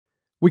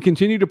We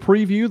continue to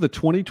preview the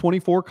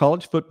 2024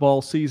 college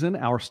football season.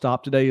 Our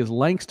stop today is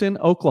Langston,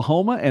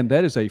 Oklahoma, and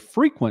that is a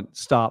frequent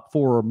stop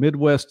for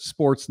Midwest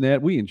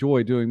Sportsnet. We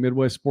enjoy doing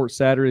Midwest Sports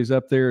Saturdays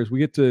up there as we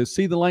get to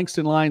see the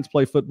Langston Lions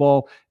play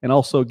football and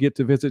also get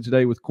to visit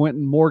today with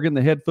Quinton Morgan,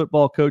 the head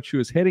football coach who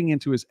is heading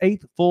into his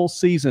 8th full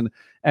season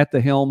at the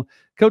helm.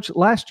 Coach,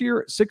 last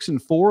year,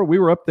 6-4, we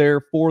were up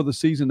there for the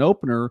season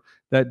opener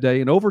that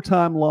day. An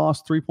overtime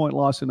loss, 3-point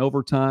loss in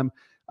overtime.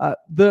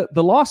 The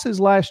losses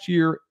last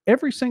year,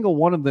 every single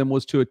one of them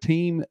was to a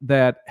team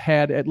that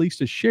had at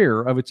least a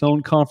share of its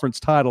own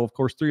conference title. Of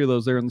course, 3 of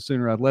those there in the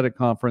Sooner Athletic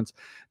Conference.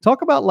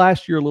 Talk about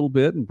last year a little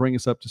bit and bring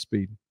us up to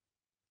speed.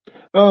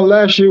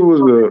 Last year was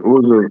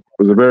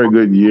a very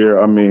good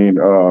year. I mean,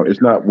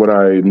 it's not what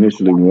I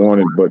initially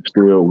wanted, but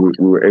still we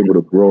were able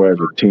to grow as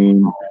a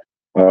team,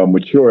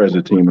 mature as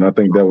a team, and I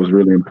think that was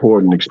really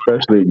important,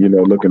 especially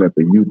looking at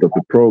the youth of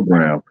the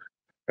program.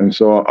 And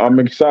so I'm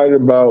excited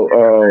about,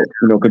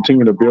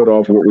 continuing to build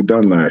off what we've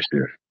done last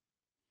year.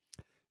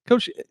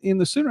 Coach, in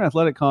the Sooner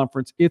Athletic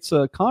Conference, it's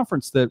a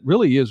conference that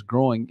really is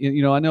growing.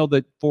 I know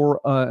that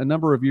for a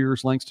number of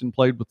years, Langston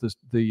played with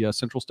the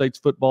Central States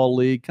Football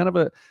League, kind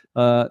of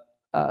a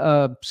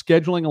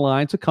scheduling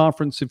alliance, a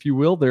conference, if you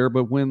will, there.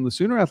 But when the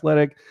Sooner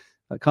Athletic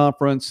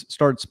Conference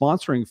started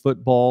sponsoring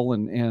football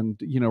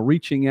and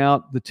reaching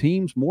out, the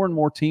teams, more and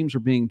more teams are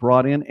being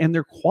brought in, and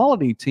they're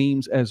quality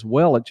teams as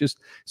well. It just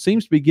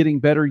seems to be getting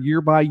better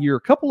year by year.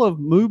 A couple of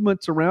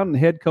movements around in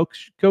head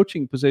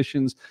coaching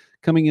positions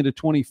coming into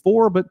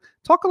 24, but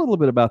talk a little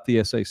bit about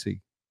the SAC.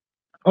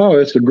 Oh,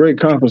 it's a great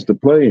conference to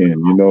play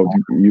in.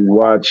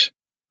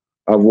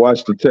 I've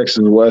watched the Texas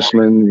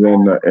Wesleyan's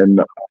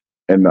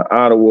and the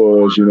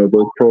Ottawas,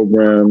 those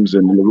programs,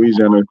 and the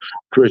Louisiana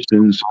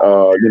Christians,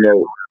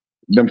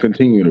 them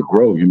continue to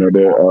grow.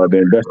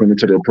 They're investing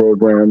into their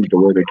programs, the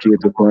way the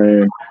kids are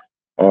playing.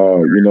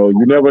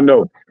 You never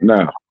know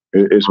now.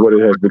 It's what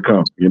it has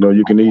become.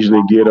 You can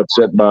easily get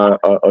upset by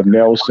a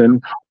Nelson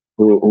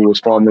who was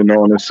formerly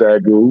known as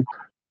SAGU.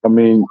 I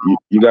mean,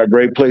 you got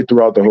great play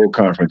throughout the whole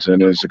conference,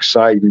 and it's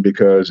exciting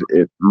because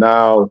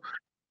now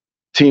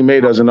Team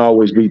A doesn't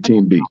always beat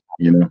Team B,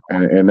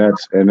 and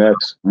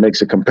that's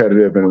makes it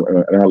competitive, and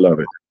I love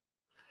it.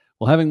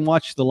 Well, having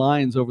watched the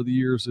Lions over the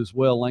years as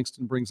well,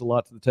 Langston brings a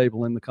lot to the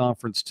table in the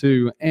conference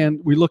too. And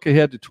we look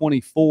ahead to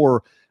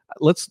 24.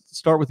 Let's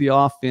start with the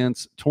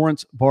offense.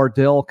 Torrance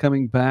Bardell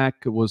coming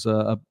back was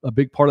a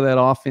big part of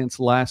that offense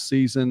last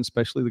season,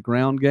 especially the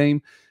ground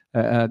game.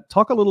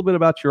 Talk a little bit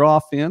about your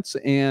offense,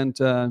 and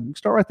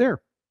start right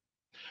there.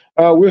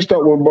 We'll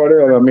start with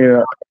Bardell. I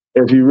mean,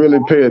 if you really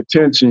pay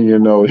attention,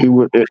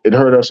 it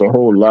hurt us a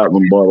whole lot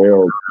when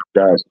Bardell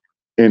got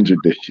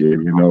injured this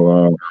year.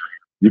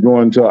 You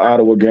go into an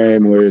Ottawa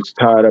game where it's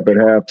tied up at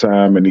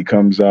halftime, and he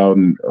comes out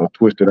and a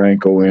twisted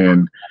ankle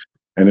in,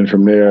 and then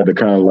from there, the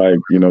kind of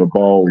the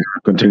ball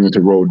continued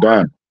to roll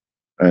down.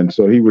 And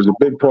so he was a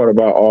big part of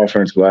our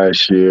offense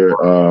last year.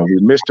 We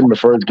missed him the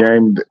first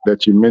game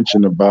that you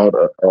mentioned about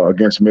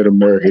against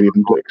Mid-America. He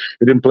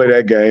didn't play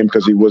that game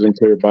because he wasn't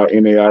cleared by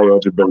NAIA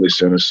Eligibility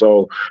Center.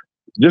 So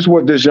just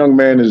what this young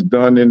man has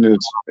done in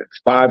his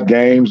 5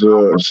 games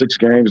or 6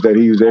 games that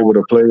he was able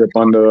to play up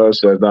under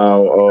us as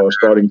our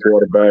starting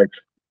quarterback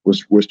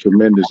was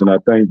tremendous. And I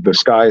think the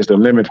sky is the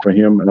limit for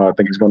him. And I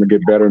think he's going to get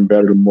better and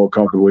better the more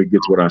comfortable he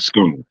gets with our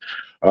scheme.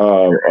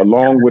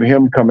 Along with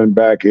him coming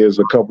back is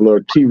a couple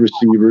of key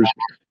receivers.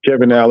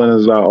 Kevin Allen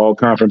is our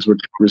all-conference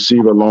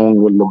receiver,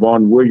 along with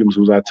LaVon Williams,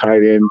 who's our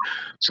tight end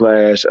 /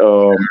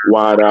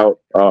 wide out.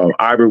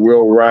 Ivory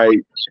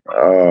Wheelwright.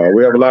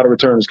 We have a lot of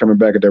returners coming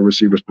back at that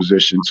receiver's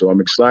position. So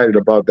I'm excited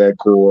about that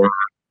core,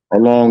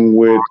 along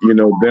with,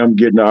 them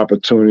getting the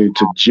opportunity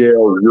to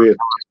gel with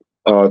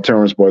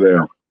Torrance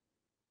Bardell.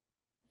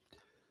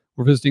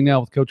 We're visiting now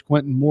with Coach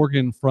Quinton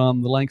Morgan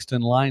from the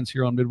Langston Lions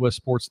here on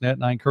Midwest Sportsnet,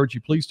 and I encourage you,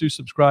 please do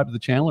subscribe to the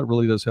channel. It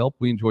really does help.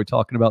 We enjoy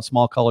talking about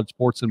small college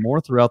sports and more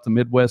throughout the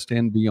Midwest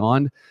and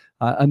beyond.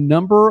 A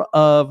number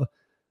of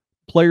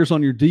players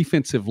on your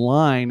defensive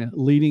line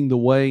leading the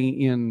way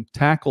in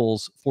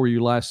tackles for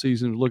you last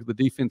season. Look at the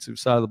defensive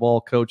side of the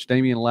ball, Coach.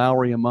 Damian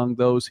Lowry among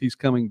those. He's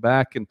coming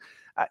back. And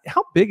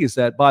how big is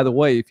that, by the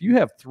way? If you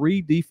have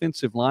 3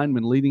 defensive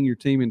linemen leading your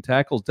team in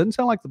tackles, doesn't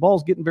sound like the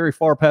ball's getting very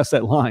far past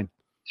that line.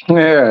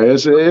 Yeah,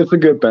 it's a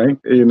good thing.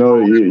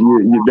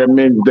 That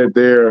means that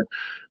they're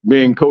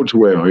being coached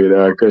well.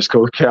 Because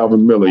Coach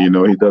Calvin Miller, he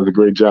does a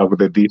great job with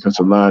that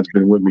defensive line. He's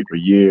been with me for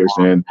years,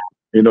 and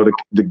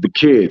the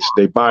kids,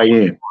 they buy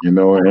in,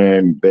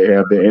 and they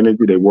have the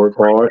energy. They work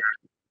hard,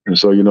 and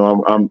so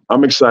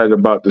I'm excited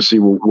about to see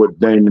what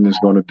Damon is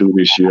going to do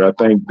this year. I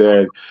think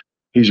that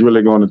he's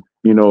really going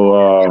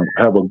to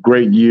have a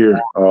great year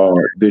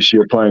this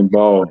year playing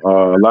ball.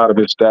 A lot of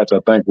his stats, I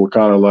think, were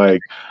kind of a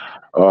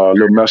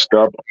little messed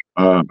up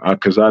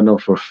because I know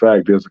for a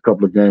fact there's a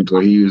couple of games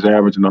where he was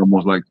averaging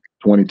almost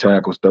 20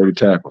 tackles, 30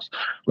 tackles.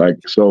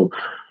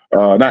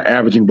 Not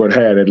averaging, but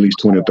had at least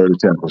 20 or 30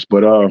 tackles.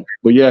 But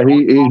yeah,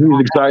 he's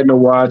exciting to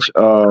watch.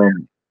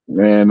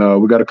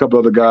 And we got a couple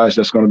other guys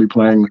that's going to be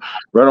playing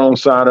right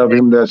alongside of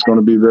him that's going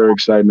to be very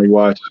exciting to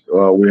watch.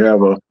 We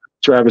have a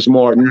Travis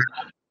Martin,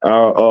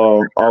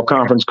 our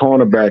all-conference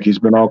cornerback. He's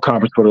been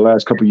all-conference for the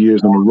last couple of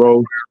years in a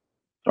row.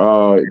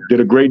 Did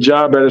a great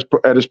job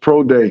at his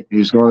pro day.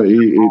 He's going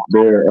to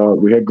there.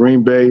 We had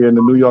Green Bay and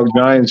the New York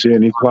Giants here,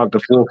 and he clocked a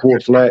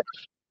 4.4 flat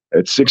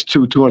at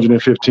 6'2",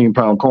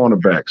 215-pound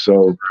cornerback.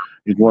 So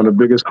he's one of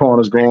the biggest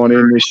corners going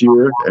in this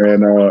year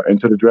and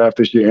into the draft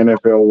this year,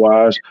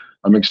 NFL-wise.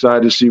 I'm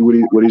excited to see what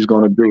he's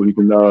going to do. He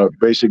can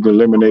basically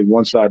eliminate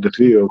one side of the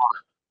field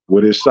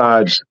with his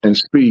size and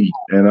speed.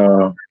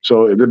 And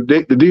so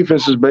the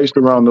defense is based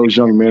around those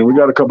young men. We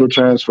got a couple of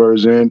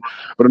transfers in,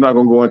 but I'm not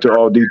going to go into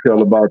all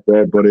detail about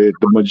that. But the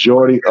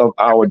majority of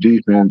our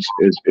defense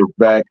is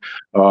back.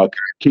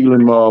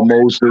 Keelan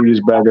Mosley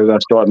is back as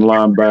our starting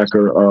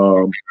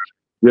linebacker.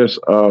 Yes,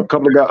 a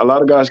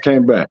lot of guys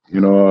came back.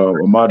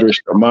 Madre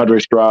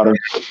Strada.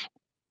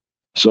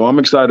 So I'm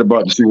excited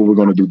about to see what we're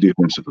going to do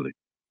defensively.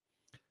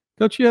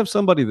 Coach, you have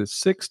somebody that's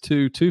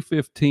 6'2",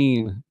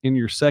 215 in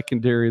your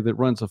secondary that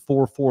runs a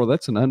 4.4.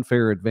 That's an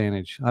unfair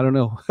advantage. I don't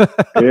know.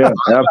 Yeah,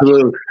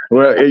 absolutely.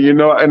 Well,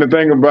 and the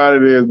thing about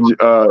it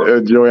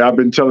is, Joey, I've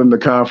been telling the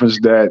conference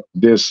that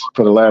this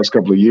for the last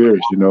couple of years.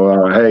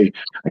 Hey,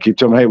 I keep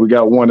telling them, hey, we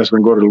got one that's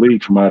going to go to the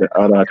league from out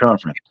of our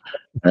conference.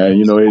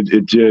 And,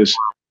 it just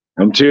 –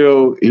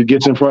 until he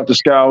gets in front of the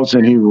scouts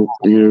and he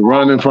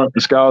run in front of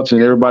the scouts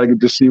and everybody get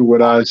to see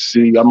what I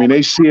see. I mean,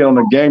 they see it on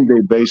a game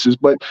day basis,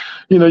 but,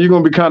 you're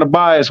going to be kind of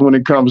biased when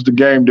it comes to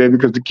game day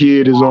because the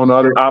kid is on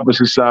the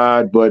opposite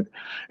side. But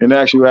in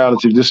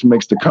actuality, this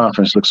makes the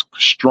conference look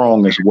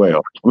strong as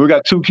well. We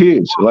got two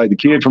kids, like the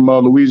kid from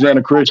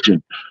Louisiana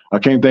Christian. I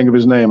can't think of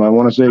his name. I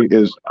want to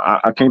say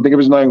I can't think of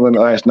his name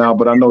last now,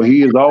 but I know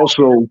he is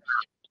also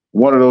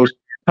one of those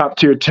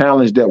top-tier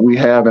talents that we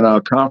have in our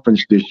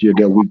conference this year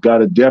that we've got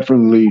to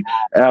definitely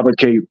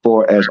advocate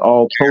for as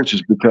all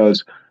coaches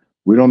because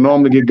we don't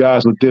normally get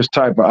guys with this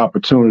type of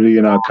opportunity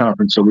in our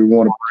conference. So we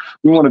want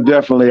to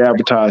definitely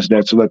advertise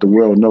that to let the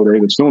world know that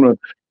the Sooner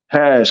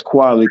has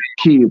quality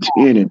kids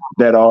in it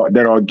that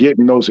are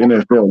getting those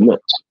NFL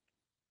looks.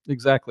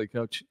 Exactly,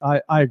 Coach.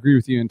 I agree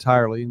with you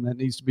entirely, and that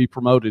needs to be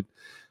promoted.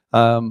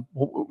 You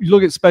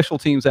look at special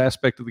teams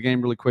aspect of the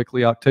game really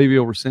quickly.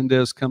 Octavio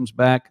Resendez comes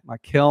back.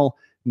 Mikel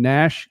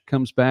Nash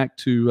comes back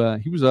to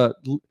he was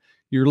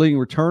your leading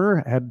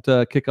returner, had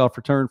kickoff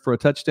return for a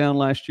touchdown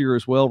last year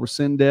as well.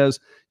 Resendez,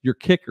 your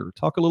kicker.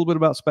 Talk a little bit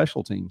about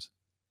special teams.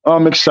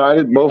 I'm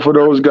excited. Both of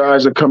those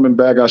guys are coming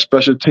back. Our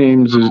special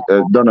teams has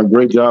done a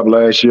great job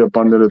last year up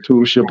under the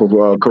tutorship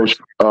of Coach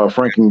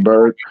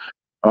Frankenberg.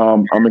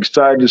 I'm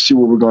excited to see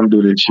what we're going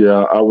to do this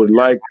year. I would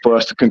like for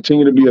us to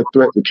continue to be a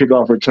threat to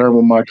kickoff return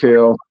with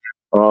Michael.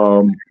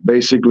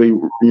 Basically,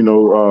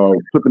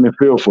 flipping the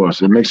field for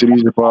us. It makes it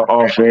easier for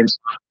our offense.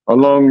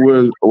 Along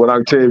with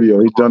Octavio,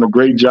 he's done a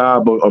great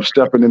job of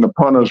stepping in the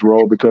punter's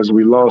role because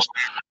we lost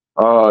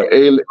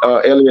Elliot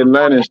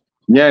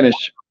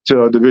Yanish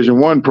to a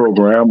Division I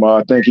program.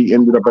 I think he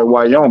ended up at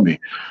Wyoming.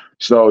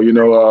 So,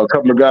 a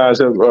couple of guys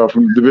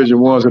from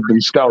Division I's have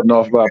been scouting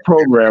off of our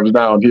programs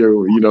down here,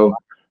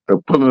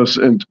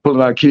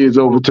 pulling our kids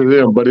over to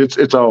them, but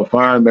it's all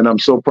fine, man. I'm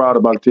so proud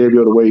of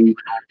Octavio, the way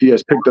he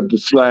has picked up the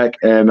slack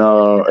and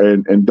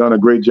done a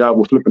great job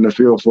with flipping the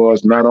field for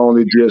us, not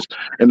only just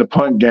in the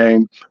punt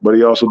game, but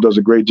he also does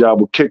a great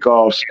job with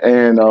kickoffs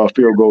and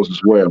field goals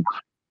as well.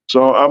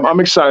 So I'm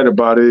excited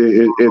about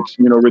it. It's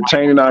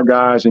retaining our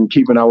guys and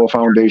keeping our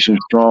foundation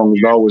strong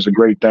is always a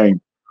great thing.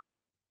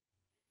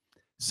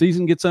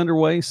 Season gets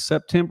underway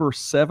September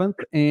 7th,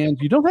 and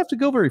you don't have to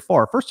go very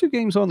far. First two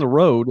games on the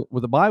road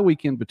with a bye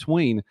week in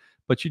between,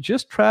 but you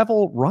just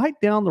travel right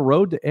down the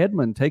road to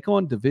Edmond, take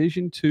on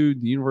Division II,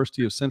 the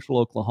University of Central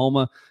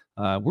Oklahoma.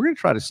 We're going to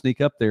try to sneak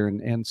up there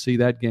and see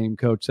that game,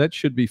 Coach. That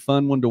should be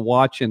fun one to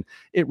watch, and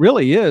it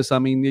really is. I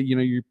mean,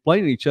 you're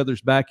playing in each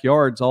other's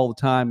backyards all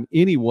the time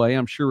anyway.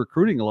 I'm sure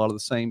recruiting a lot of the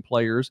same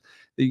players.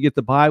 You get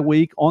the bye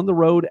week on the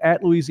road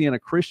at Louisiana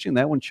Christian.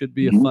 That one should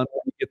be a fun one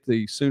to get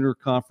the Sooner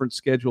Conference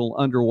schedule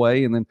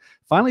underway. And then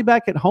finally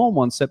back at home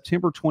on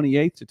September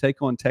 28th to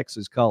take on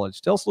Texas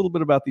College. Tell us a little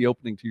bit about the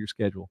opening to your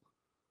schedule.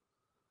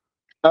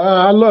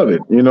 I love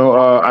it.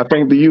 I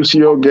think the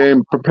UCO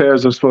game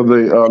prepares us for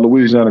the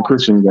Louisiana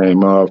Christian game.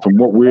 From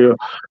what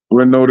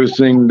we're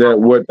noticing that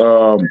what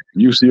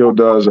UCO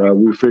does,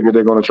 we figure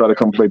they're going to try to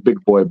come play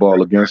big boy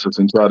ball against us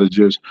and try to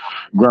just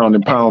ground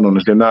and pound on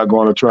us. They're not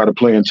going to try to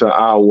play into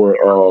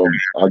our,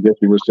 I guess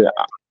you would say,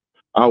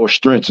 our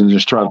strengths and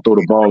just try to throw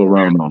the ball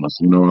around on us.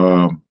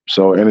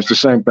 And it's the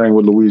same thing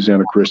with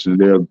Louisiana Christian.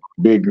 They're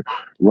big,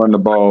 run the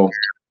ball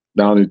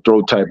down and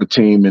throw type of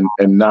team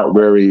and not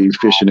very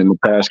efficient in the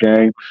pass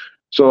game.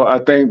 So I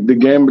think the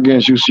game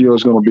against UCO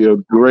is going to be a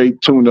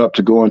great tune-up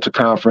to go into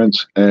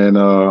conference, and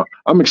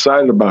I'm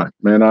excited about it,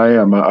 man. I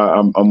am.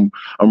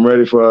 I'm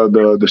ready for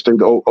the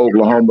state of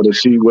Oklahoma to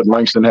see what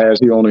Langston has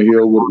here on the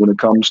hill when it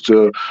comes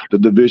to the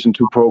Division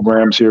II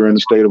programs here in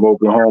the state of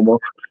Oklahoma.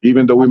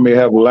 Even though we may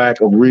have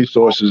lack of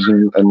resources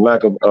and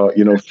lack of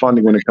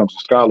funding when it comes to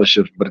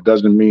scholarships, but it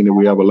doesn't mean that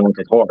we have a lack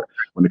of heart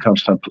when it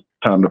comes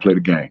time to play the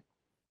game.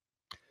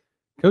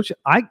 Coach,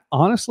 I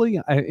honestly,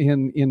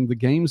 in the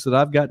games that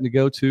I've gotten to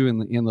go to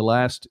in the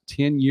last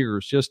 10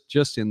 years,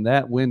 just in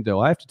that window,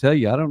 I have to tell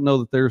you, I don't know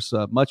that there's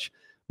a much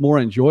more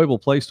enjoyable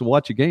place to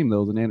watch a game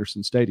though than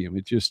Anderson Stadium.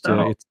 It just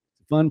it's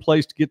a fun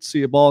place to get to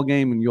see a ball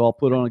game, and you all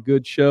put on a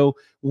good show,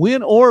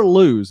 win or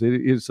lose.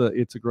 It's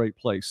a great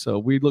place. So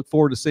we look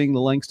forward to seeing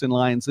the Langston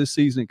Lions this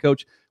season. And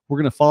Coach, we're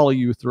going to follow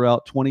you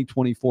throughout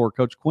 2024.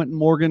 Coach Quinton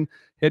Morgan,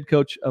 head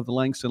coach of the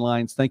Langston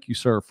Lions, thank you,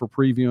 sir, for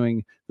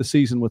previewing the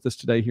season with us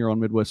today here on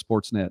Midwest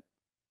Sports Net.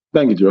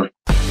 Thank you, Joe.